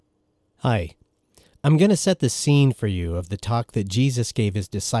Hi. I'm going to set the scene for you of the talk that Jesus gave his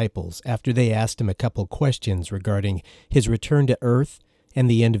disciples after they asked him a couple questions regarding his return to earth and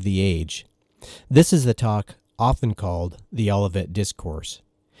the end of the age. This is the talk often called the Olivet Discourse.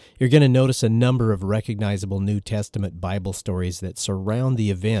 You're going to notice a number of recognizable New Testament Bible stories that surround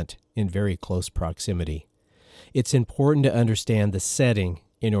the event in very close proximity. It's important to understand the setting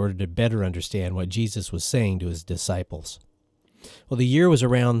in order to better understand what Jesus was saying to his disciples. Well, the year was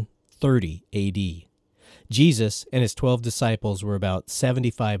around 30 A.D. Jesus and his 12 disciples were about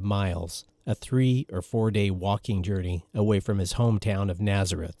 75 miles, a 3 or 4 day walking journey away from his hometown of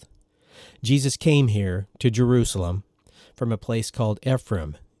Nazareth. Jesus came here to Jerusalem from a place called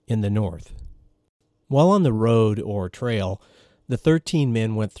Ephraim in the north. While on the road or trail, the 13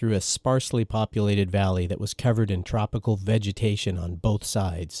 men went through a sparsely populated valley that was covered in tropical vegetation on both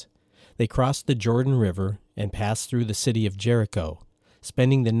sides. They crossed the Jordan River and passed through the city of Jericho,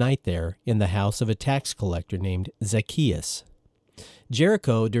 spending the night there in the house of a tax collector named Zacchaeus.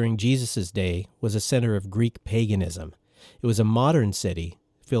 Jericho, during Jesus' day, was a center of Greek paganism. It was a modern city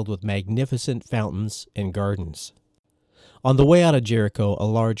filled with magnificent fountains and gardens. On the way out of Jericho, a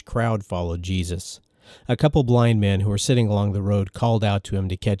large crowd followed Jesus. A couple blind men who were sitting along the road called out to him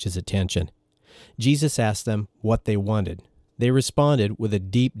to catch his attention. Jesus asked them what they wanted. They responded with a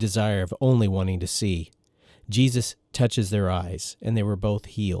deep desire of only wanting to see. Jesus touches their eyes, and they were both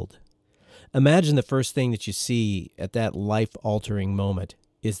healed. Imagine the first thing that you see at that life-altering moment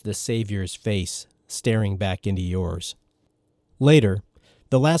is the Savior's face staring back into yours. Later,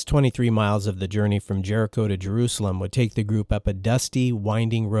 the last 23 miles of the journey from Jericho to Jerusalem would take the group up a dusty,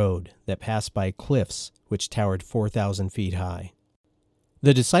 winding road that passed by cliffs which towered 4,000 feet high.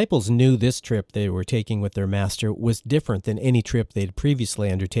 The disciples knew this trip they were taking with their master was different than any trip they'd previously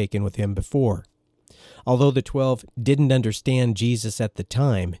undertaken with him before. Although the 12 didn't understand Jesus at the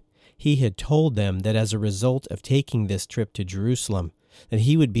time, he had told them that as a result of taking this trip to Jerusalem, that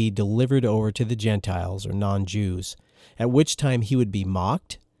he would be delivered over to the Gentiles or non-Jews, at which time he would be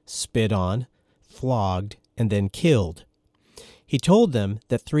mocked, spit on, flogged, and then killed. He told them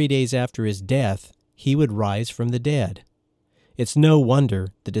that 3 days after his death, he would rise from the dead. It's no wonder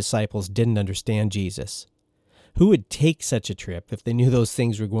the disciples didn't understand Jesus. Who would take such a trip if they knew those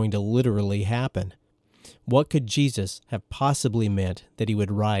things were going to literally happen? What could Jesus have possibly meant that he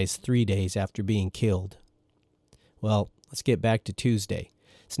would rise 3 days after being killed? Well, let's get back to Tuesday.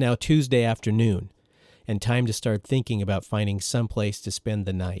 It's now Tuesday afternoon, and time to start thinking about finding some place to spend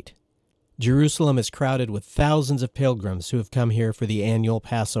the night. Jerusalem is crowded with thousands of pilgrims who have come here for the annual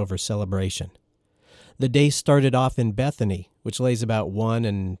Passover celebration. The day started off in Bethany, which lays about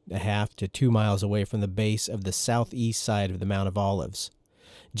 1.5 to 2 miles away from the base of the southeast side of the Mount of Olives.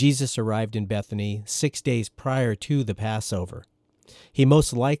 Jesus arrived in Bethany 6 days prior to the Passover. He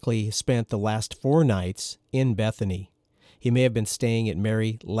most likely spent the last 4 nights in Bethany. He may have been staying at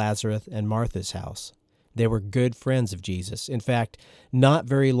Mary, Lazarus, and Martha's house. They were good friends of Jesus. In fact, not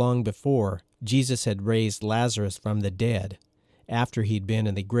very long before, Jesus had raised Lazarus from the dead after he'd been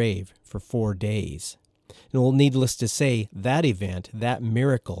in the grave for 4 days. And well, needless to say, that event, that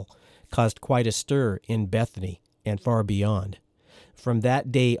miracle, caused quite a stir in Bethany and far beyond. From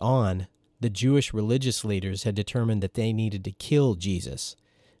that day on, the Jewish religious leaders had determined that they needed to kill Jesus.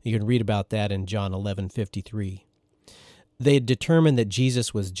 You can read about that in John 11:53. They had determined that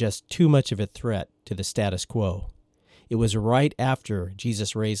Jesus was just too much of a threat to the status quo. It was right after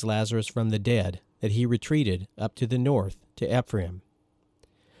Jesus raised Lazarus from the dead that he retreated up to the north to Ephraim.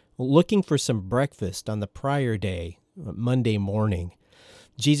 Looking for some breakfast on the prior day, Monday morning,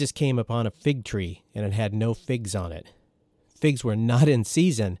 Jesus came upon a fig tree, and it had no figs on it. Figs were not in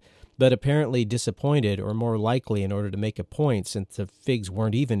season, but apparently disappointed, or more likely in order to make a point since the figs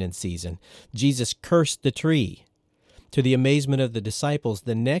weren't even in season. Jesus cursed the tree. To the amazement of the disciples,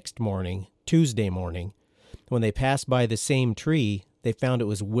 the next morning, Tuesday morning, when they passed by the same tree, they found it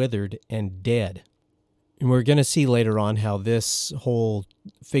was withered and dead. And we're going to see later on how this whole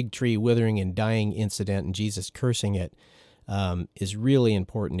fig tree withering and dying incident and Jesus cursing it is really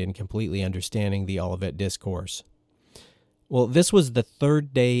important in completely understanding the Olivet Discourse. Well, this was the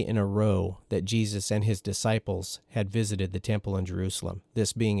 3rd day in a row that Jesus and his disciples had visited the temple in Jerusalem,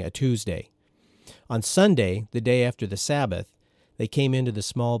 this being a Tuesday. On Sunday, the day after the Sabbath, they came into the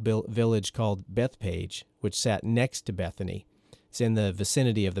small village called Bethpage, which sat next to Bethany. It's in the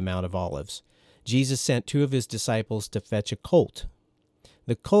vicinity of the Mount of Olives. Jesus sent 2 of his disciples to fetch a colt.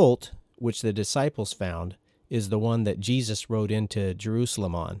 The colt, which the disciples found, is the one that Jesus rode into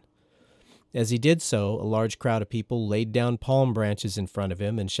Jerusalem on. As he did so, a large crowd of people laid down palm branches in front of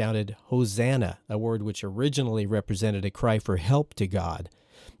him and shouted, "Hosanna," a word which originally represented a cry for help to God.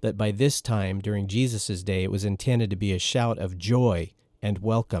 but by this time, during Jesus' day, it was intended to be a shout of joy and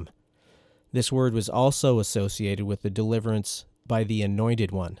welcome. This word was also associated with the deliverance by the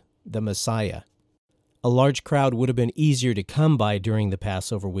Anointed One, the Messiah. A large crowd would have been easier to come by during the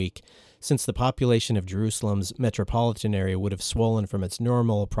Passover week, since the population of Jerusalem's metropolitan area would have swollen from its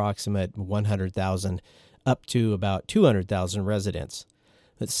normal approximate 100,000 up to about 200,000 residents.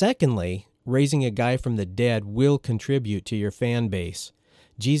 But secondly, raising a guy from the dead will contribute to your fan base.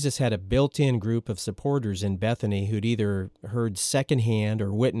 Jesus had a built-in group of supporters in Bethany who'd either heard secondhand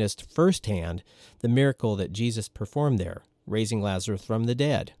or witnessed firsthand the miracle that Jesus performed there, raising Lazarus from the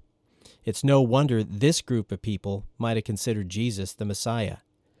dead. It's no wonder this group of people might have considered Jesus the Messiah.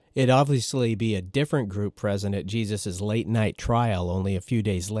 It'd obviously be a different group present at Jesus' late-night trial only a few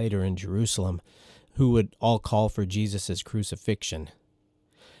days later in Jerusalem, who would all call for Jesus' crucifixion.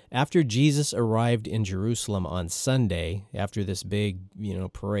 After Jesus arrived in Jerusalem on Sunday, after this big,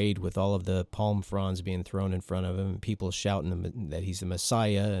 parade with all of the palm fronds being thrown in front of him and people shouting that he's the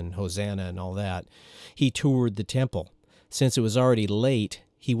Messiah and Hosanna and all that, he toured the temple. Since it was already late,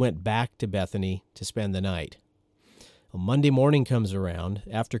 he went back to Bethany to spend the night. Well, Monday morning comes around.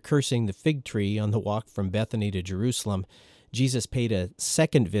 After cursing the fig tree on the walk from Bethany to Jerusalem, Jesus paid a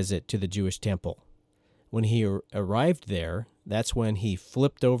second visit to the Jewish temple. When he arrived there, that's when he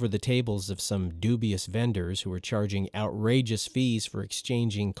flipped over the tables of some dubious vendors who were charging outrageous fees for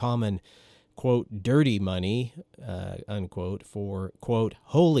exchanging common, quote, dirty money, unquote, for, quote,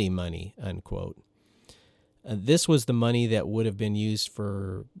 holy money, unquote. This was the money that would have been used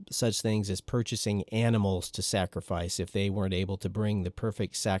for such things as purchasing animals to sacrifice if they weren't able to bring the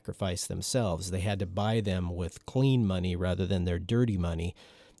perfect sacrifice themselves. They had to buy them with clean money rather than their dirty money.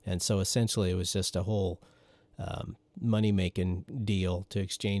 And so essentially it was just a whole money-making deal to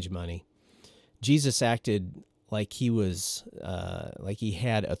exchange money. Jesus acted like he was, like he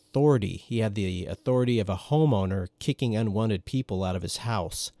had authority. He had the authority of a homeowner kicking unwanted people out of his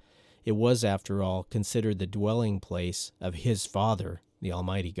house. It was, after all, considered the dwelling place of his Father, the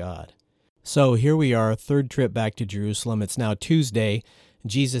Almighty God. So here we are, third trip back to Jerusalem. It's now Tuesday.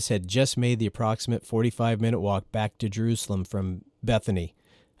 Jesus had just made the approximate 45-minute walk back to Jerusalem from Bethany.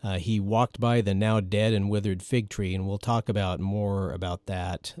 He walked by the now dead and withered fig tree, and we'll talk more about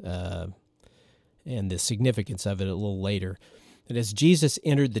that and the significance of it a little later. But as Jesus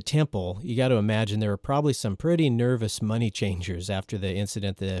entered the temple, you got to imagine there were probably some pretty nervous money changers after the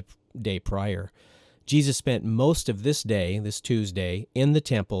incident the day prior. Jesus spent most of this day, this Tuesday, in the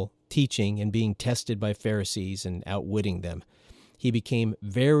temple, teaching and being tested by Pharisees and outwitting them. He became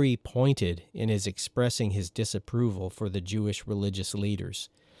very pointed in his expressing his disapproval for the Jewish religious leaders,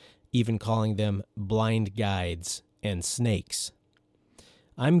 even calling them blind guides and snakes.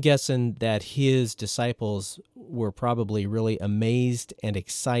 I'm guessing that his disciples were probably really amazed and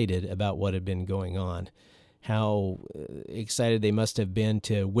excited about what had been going on. How excited they must have been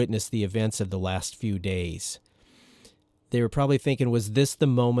to witness the events of the last few days. They were probably thinking, was this the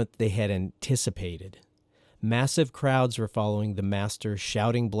moment they had anticipated? Massive crowds were following the Master,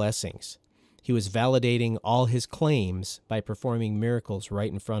 shouting blessings. He was validating all his claims by performing miracles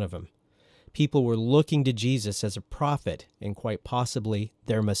right in front of him. People were looking to Jesus as a prophet and quite possibly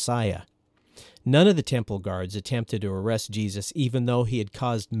their Messiah. None of the temple guards attempted to arrest Jesus, even though he had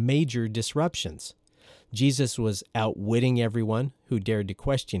caused major disruptions. Jesus was outwitting everyone who dared to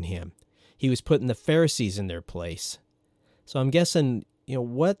question him. He was putting the Pharisees in their place. So I'm guessing,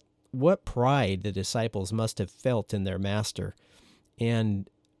 what pride the disciples must have felt in their Master, and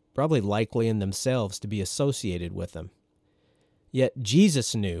probably likely in themselves to be associated with him. Yet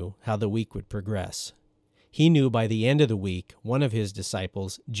Jesus knew how the week would progress. He knew by the end of the week, one of his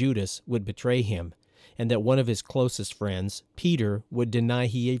disciples, Judas, would betray him, and that one of his closest friends, Peter, would deny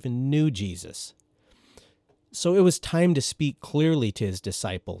he even knew Jesus. So it was time to speak clearly to his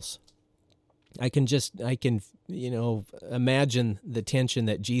disciples. I can imagine the tension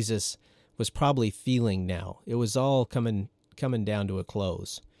that Jesus was probably feeling now. It was all coming down to a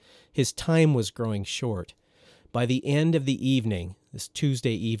close. His time was growing short. By the end of the evening, this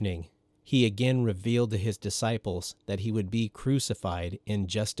Tuesday evening, he again revealed to his disciples that he would be crucified in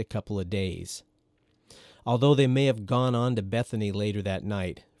just a couple of days. Although they may have gone on to Bethany later that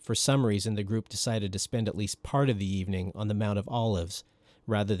night, for some reason the group decided to spend at least part of the evening on the Mount of Olives,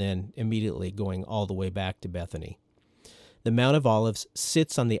 rather than immediately going all the way back to Bethany. The Mount of Olives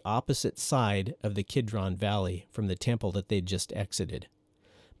sits on the opposite side of the Kidron Valley from the temple that they'd just exited.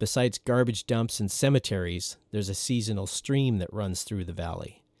 Besides garbage dumps and cemeteries, there's a seasonal stream that runs through the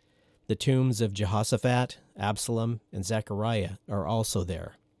valley. The tombs of Jehoshaphat, Absalom, and Zechariah are also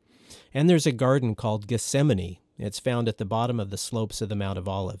there. And there's a garden called Gethsemane It's found at the bottom of the slopes of the Mount of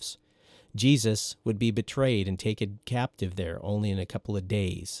Olives. Jesus would be betrayed and taken captive there only in a couple of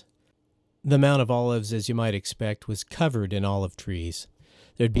days. The Mount of Olives, as you might expect, was covered in olive trees.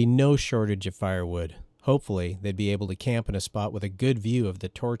 There'd be no shortage of firewood. Hopefully, they'd be able to camp in a spot with a good view of the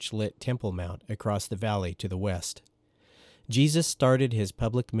torch-lit Temple Mount across the valley to the west. Jesus started his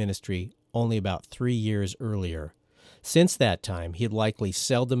public ministry only about 3 years earlier. Since that time, he had likely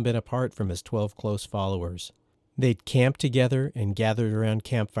seldom been apart from his 12 close followers. They'd camped together and gathered around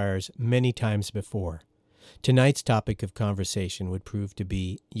campfires many times before. Tonight's topic of conversation would prove to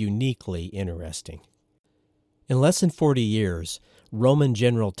be uniquely interesting. In less than 40 years, Roman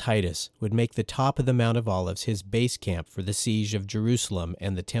General Titus would make the top of the Mount of Olives his base camp for the siege of Jerusalem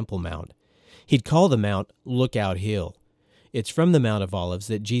and the Temple Mount. He'd call the mount Lookout Hill. It's from the Mount of Olives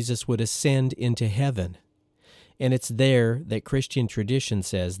that Jesus would ascend into heaven. And it's there that Christian tradition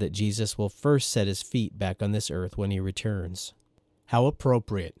says that Jesus will first set his feet back on this earth when he returns. How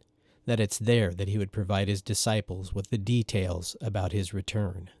appropriate that it's there that he would provide his disciples with the details about his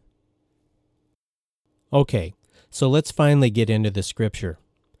return. Okay, so let's finally get into the scripture.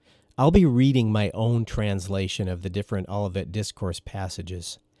 I'll be reading my own translation of the different Olivet Discourse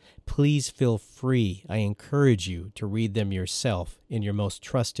passages. Please feel free, I encourage you to read them yourself in your most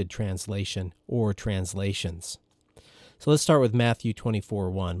trusted translation or translations. So let's start with Matthew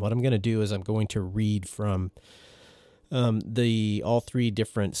 24:1. What I'm going to do is I'm going to read from all three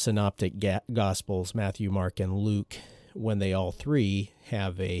different synoptic Gospels, Matthew, Mark, and Luke, when they all three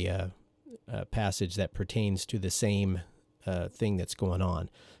have a passage that pertains to the same thing that's going on.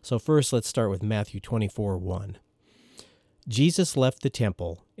 So first, let's start with Matthew 24:1. Jesus left the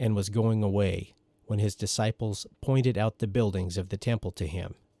temple and was going away when his disciples pointed out the buildings of the temple to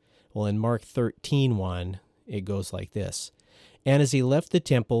him. Well, in Mark 13:1, it goes like this. And as he left the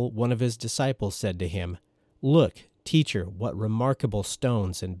temple, one of his disciples said to him, "Look, teacher, what remarkable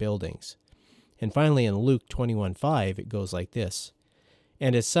stones and buildings." And finally, in Luke 21:5, it goes like this.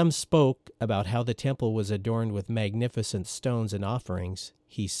 And as some spoke about how the temple was adorned with magnificent stones and offerings,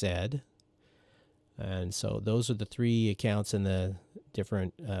 he said, and so those are the three accounts in the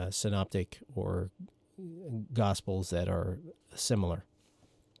different synoptic or Gospels that are similar,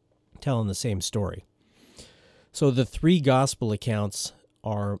 telling the same story. So the three Gospel accounts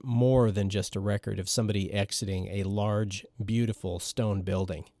are more than just a record of somebody exiting a large, beautiful stone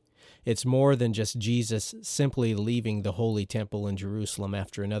building. It's more than just Jesus simply leaving the Holy Temple in Jerusalem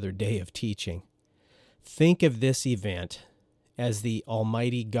after another day of teaching. Think of this event as the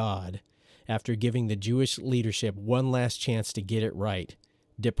Almighty God, after giving the Jewish leadership one last chance to get it right,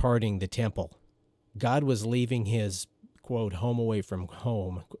 departing the temple. God was leaving his, quote, home away from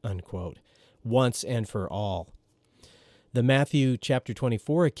home, unquote, once and for all. The Matthew chapter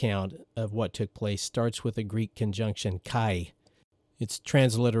 24 account of what took place starts with the Greek conjunction kai. It's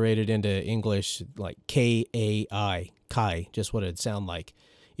transliterated into English like K-A-I, kai, just what it'd sound like.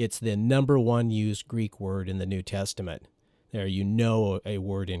 It's the number one used Greek word in the New Testament. There, you know a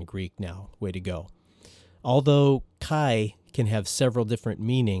word in Greek now. Way to go. Although kai can have several different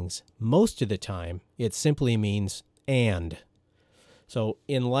meanings, most of the time it simply means and. So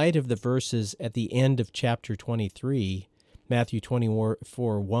in light of the verses at the end of chapter 23, Matthew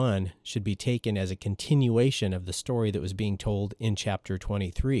 24:1 should be taken as a continuation of the story that was being told in chapter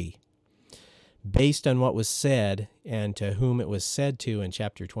 23. Based on what was said and to whom it was said to in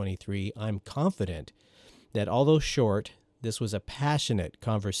chapter 23, I'm confident that although short, this was a passionate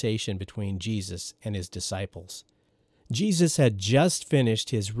conversation between Jesus and his disciples. Jesus had just finished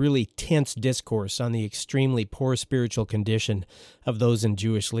his really tense discourse on the extremely poor spiritual condition of those in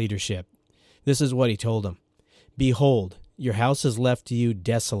Jewish leadership. This is what he told them. Behold, your house is left to you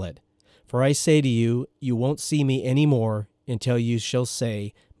desolate. For I say to you, you won't see me any more until you shall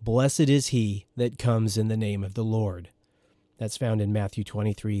say, Blessed is he that comes in the name of the Lord. That's found in Matthew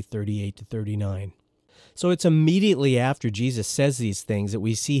 23:38-39. So it's immediately after Jesus says these things that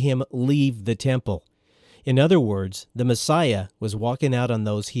we see him leave the temple. In other words, the Messiah was walking out on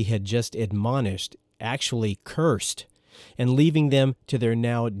those he had just admonished, actually cursed, and leaving them to their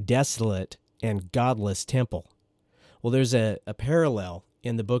now desolate and godless temple. Well, there's a parallel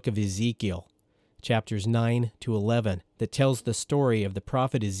in the book of Ezekiel, chapters 9-11, that tells the story of the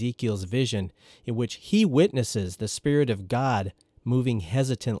prophet Ezekiel's vision in which he witnesses the Spirit of God moving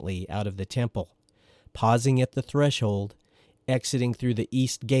hesitantly out of the temple, pausing at the threshold, exiting through the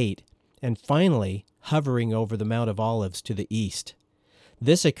east gate, and finally hovering over the Mount of Olives to the east.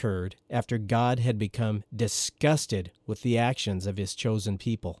 This occurred after God had become disgusted with the actions of his chosen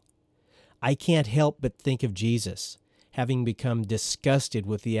people. I can't help but think of Jesus, having become disgusted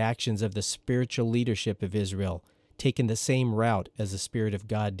with the actions of the spiritual leadership of Israel taken the same route as the Spirit of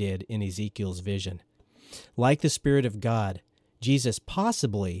God did in Ezekiel's vision. Like the Spirit of God, Jesus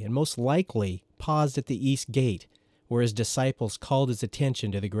possibly and most likely paused at the east gate, where his disciples called his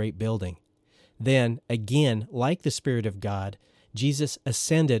attention to the great building. Then, again, like the Spirit of God, Jesus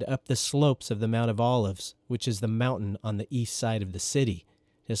ascended up the slopes of the Mount of Olives, which is the mountain on the east side of the city,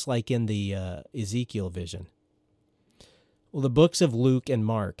 just like in the Ezekiel vision. Well, the books of Luke and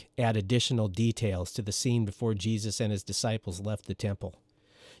Mark add additional details to the scene before Jesus and his disciples left the temple.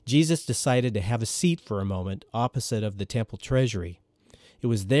 Jesus decided to have a seat for a moment opposite of the temple treasury. It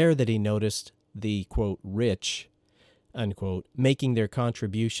was there that he noticed the, quote, rich, unquote, making their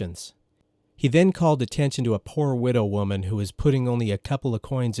contributions. He then called attention to a poor widow woman who was putting only a couple of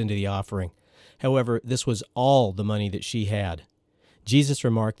coins into the offering. However, this was all the money that she had. Jesus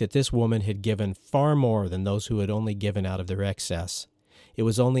remarked that this woman had given far more than those who had only given out of their excess. It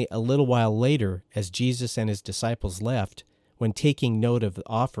was only a little while later, as Jesus and his disciples left, when taking note of the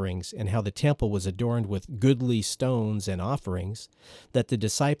offerings and how the temple was adorned with goodly stones and offerings, that the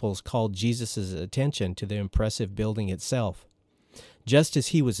disciples called Jesus' attention to the impressive building itself. Just as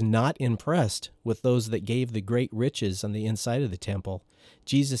he was not impressed with those that gave the great riches on the inside of the temple,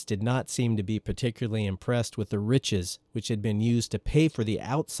 Jesus did not seem to be particularly impressed with the riches which had been used to pay for the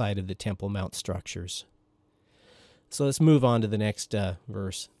outside of the Temple Mount structures. So let's move on to the next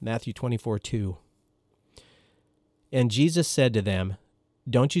verse, Matthew 24:2. And Jesus said to them,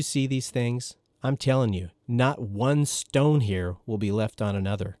 "Don't you see these things? I'm telling you, not one stone here will be left on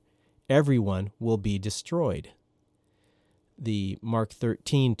another. Everyone will be destroyed." The Mark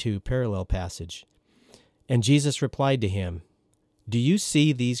 13:2 parallel passage. And Jesus replied to him, "Do you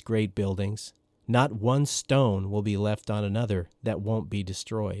see these great buildings? Not one stone will be left on another that won't be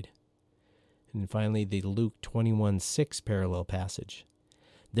destroyed." And finally, the Luke 21:6 parallel passage.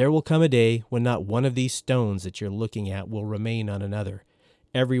 There will come a day when not one of these stones that you're looking at will remain on another.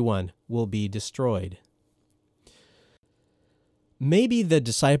 Everyone will be destroyed. Maybe the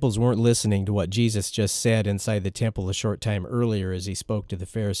disciples weren't listening to what Jesus just said inside the temple a short time earlier as he spoke to the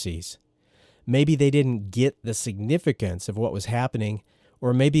Pharisees. Maybe they didn't get the significance of what was happening,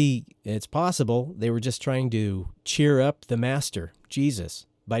 or maybe it's possible they were just trying to cheer up the Master, Jesus,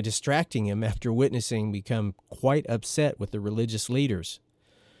 by distracting him after witnessing him become quite upset with the religious leaders.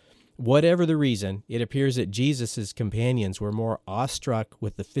 Whatever the reason, it appears that Jesus' companions were more awestruck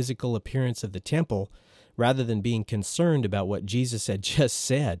with the physical appearance of the temple rather than being concerned about what Jesus had just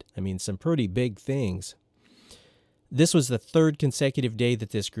said. I mean, some pretty big things. This was the third consecutive day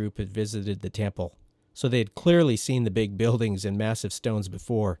that this group had visited the temple, so they had clearly seen the big buildings and massive stones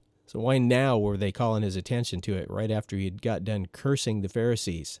before. So why now were they calling his attention to it right after he had got done cursing the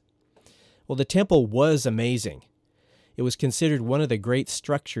Pharisees? Well, the temple was amazing. It was considered one of the great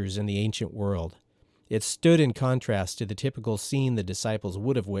structures in the ancient world. It stood in contrast to the typical scene the disciples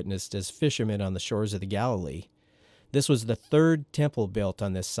would have witnessed as fishermen on the shores of the Galilee. This was the third temple built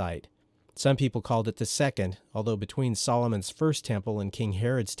on this site. Some people called it the second, although between Solomon's first temple and King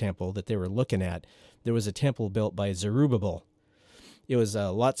Herod's temple that they were looking at, there was a temple built by Zerubbabel. It was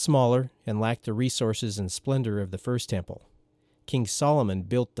a lot smaller and lacked the resources and splendor of the first temple. King Solomon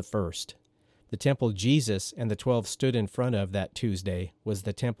built the first. The temple Jesus and the 12 stood in front of that Tuesday was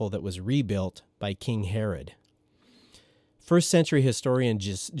the temple that was rebuilt by King Herod. First century historian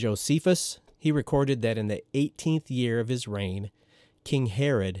Josephus, he recorded that in the 18th year of his reign, King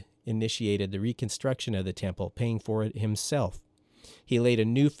Herod initiated the reconstruction of the temple, paying for it himself. He laid a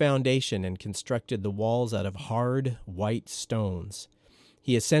new foundation and constructed the walls out of hard, white stones.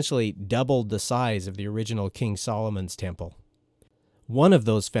 He essentially doubled the size of the original King Solomon's temple. One of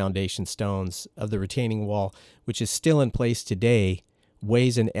those foundation stones of the retaining wall, which is still in place today,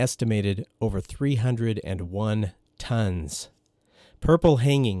 weighs an estimated over 301 tons. Purple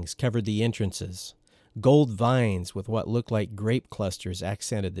hangings covered the entrances. Gold vines with what looked like grape clusters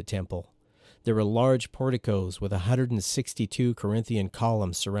accented the temple. There were large porticos with 162 Corinthian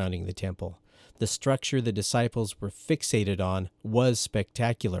columns surrounding the temple. The structure the disciples were fixated on was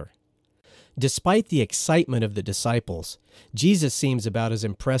spectacular. Despite the excitement of the disciples, Jesus seems about as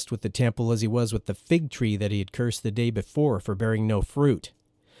impressed with the temple as he was with the fig tree that he had cursed the day before for bearing no fruit.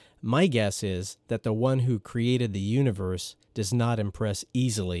 My guess is that the one who created the universe does not impress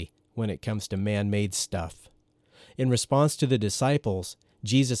easily when it comes to man-made stuff. In response to the disciples,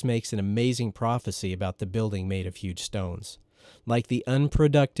 Jesus makes an amazing prophecy about the building made of huge stones. Like the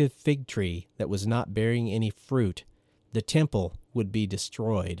unproductive fig tree that was not bearing any fruit, the temple would be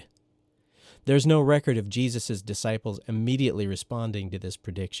destroyed. There's no record of Jesus' disciples immediately responding to this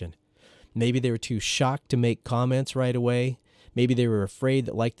prediction. Maybe they were too shocked to make comments right away. Maybe they were afraid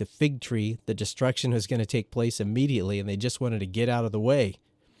that, like the fig tree, the destruction was going to take place immediately and they just wanted to get out of the way.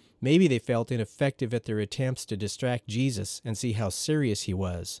 Maybe they felt ineffective at their attempts to distract Jesus and see how serious he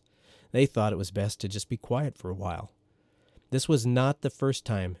was. They thought it was best to just be quiet for a while. This was not the first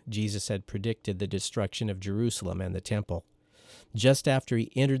time Jesus had predicted the destruction of Jerusalem and the temple. Just after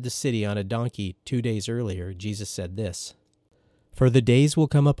he entered the city on a donkey 2 days earlier, Jesus said this, "For the days will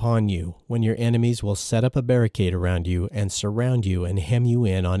come upon you when your enemies will set up a barricade around you and surround you and hem you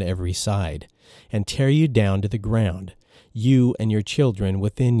in on every side, and tear you down to the ground, you and your children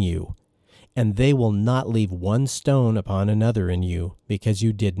within you. And they will not leave one stone upon another in you, because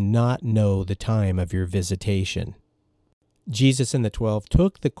you did not know the time of your visitation." Jesus and the 12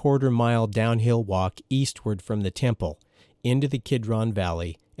 took the quarter-mile downhill walk eastward from the temple into the Kidron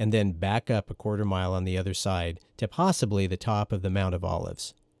Valley and then back up a quarter mile on the other side to possibly the top of the Mount of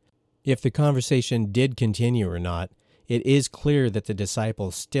Olives. If the conversation did continue or not, it is clear that the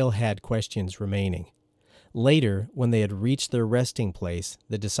disciples still had questions remaining. Later, when they had reached their resting place,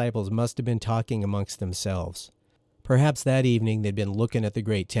 the disciples must have been talking amongst themselves. Perhaps that evening they'd been looking at the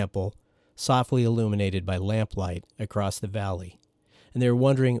great temple, softly illuminated by lamplight across the valley, and they were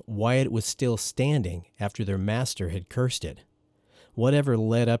wondering why it was still standing after their master had cursed it. Whatever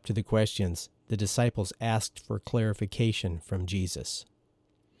led up to the questions, the disciples asked for clarification from Jesus.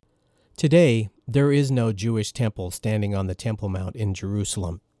 Today, there is no Jewish temple standing on the Temple Mount in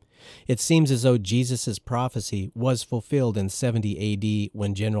Jerusalem. It seems as though Jesus' prophecy was fulfilled in 70 AD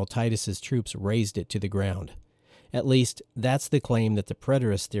when General Titus's troops razed it to the ground. At least, that's the claim that the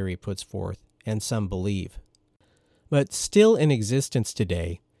preterist theory puts forth, and some believe. But still in existence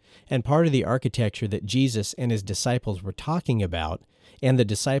today, and part of the architecture that Jesus and his disciples were talking about, and the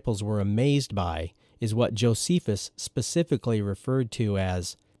disciples were amazed by, is what Josephus specifically referred to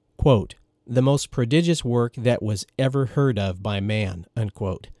as, quote, "the most prodigious work that was ever heard of by man,"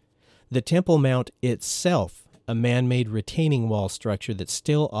 unquote. The Temple Mount itself, a man-made retaining wall structure that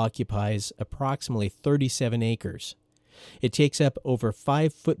still occupies approximately 37 acres. It takes up over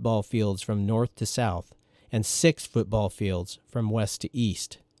 5 football fields from north to south and 6 football fields from west to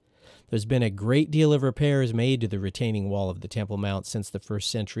east. There's been a great deal of repairs made to the retaining wall of the Temple Mount since the 1st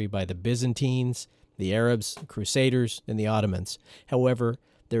century by the Byzantines, the Arabs, Crusaders, and the Ottomans. However,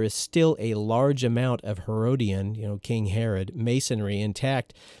 there is still a large amount of Herodian, King Herod, masonry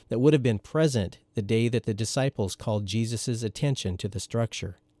intact that would have been present the day that the disciples called Jesus' attention to the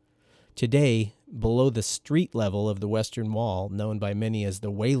structure. Today, below the street level of the Western Wall, known by many as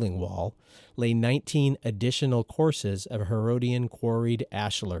the Wailing Wall, lay 19 additional courses of Herodian quarried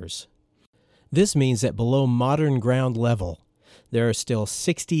ashlars. This means that below modern ground level, there are still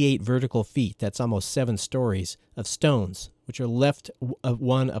 68 vertical feet, that's almost 7 stories, of stones, which are left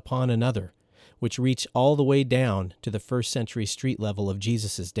one upon another, which reach all the way down to the 1st century street level of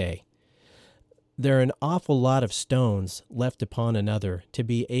Jesus' day. There are an awful lot of stones left upon another to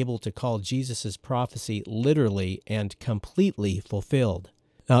be able to call Jesus' prophecy literally and completely fulfilled.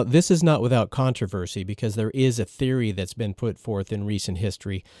 Now, this is not without controversy because there is a theory that's been put forth in recent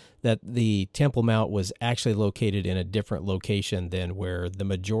history that the Temple Mount was actually located in a different location than where the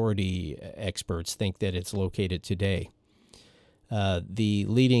majority experts think that it's located today. The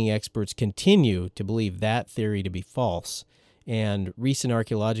leading experts continue to believe that theory to be false, and recent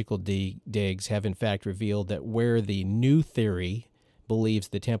archaeological digs have in fact revealed that where the new theory believes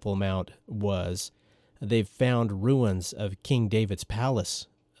the Temple Mount was, they've found ruins of King David's palace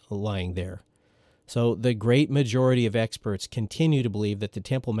lying there. So the great majority of experts continue to believe that the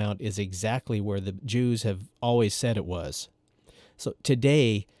Temple Mount is exactly where the Jews have always said it was. So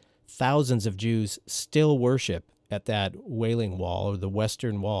today, thousands of Jews still worship at that Wailing Wall, or the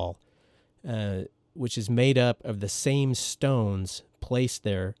Western Wall, which is made up of the same stones placed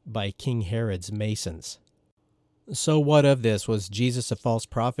there by King Herod's masons. So what of this? Was Jesus a false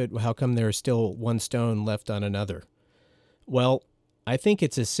prophet? How come there is still one stone left on another? Well, I think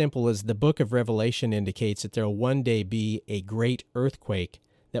it's as simple as the book of Revelation indicates that there will one day be a great earthquake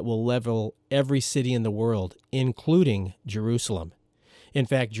that will level every city in the world, including Jerusalem. In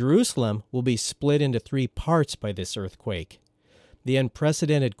fact, Jerusalem will be split into 3 parts by this earthquake. The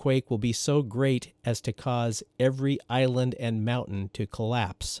unprecedented quake will be so great as to cause every island and mountain to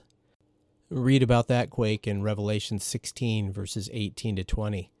collapse. Read about that quake in Revelation 16, verses 18 to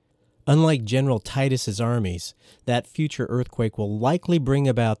 20. Unlike General Titus's armies, that future earthquake will likely bring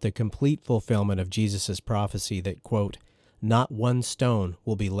about the complete fulfillment of Jesus' prophecy that, quote, "not one stone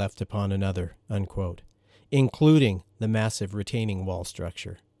will be left upon another," unquote, including the massive retaining wall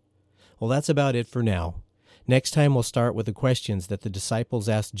structure. Well, that's about it for now. Next time we'll start with the questions that the disciples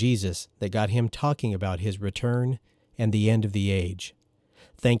asked Jesus that got him talking about his return and the end of the age.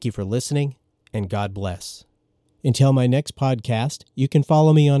 Thank you for listening, and God bless. Until my next podcast, you can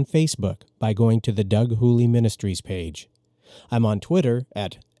follow me on Facebook by going to the Doug Hooley Ministries page. I'm on Twitter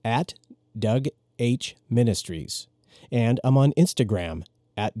at Doug H. Ministries, and I'm on Instagram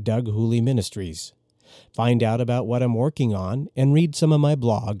at Doug Hooley Ministries. Find out about what I'm working on and read some of my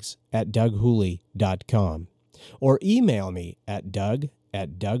blogs at doughooley.com, or email me at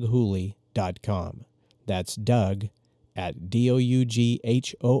doug@doughooley.com. That's Doug at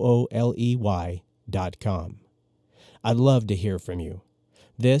doughooley.com. I'd love to hear from you.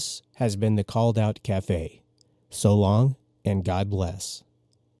 This has been the Called Out Café. So long, and God bless.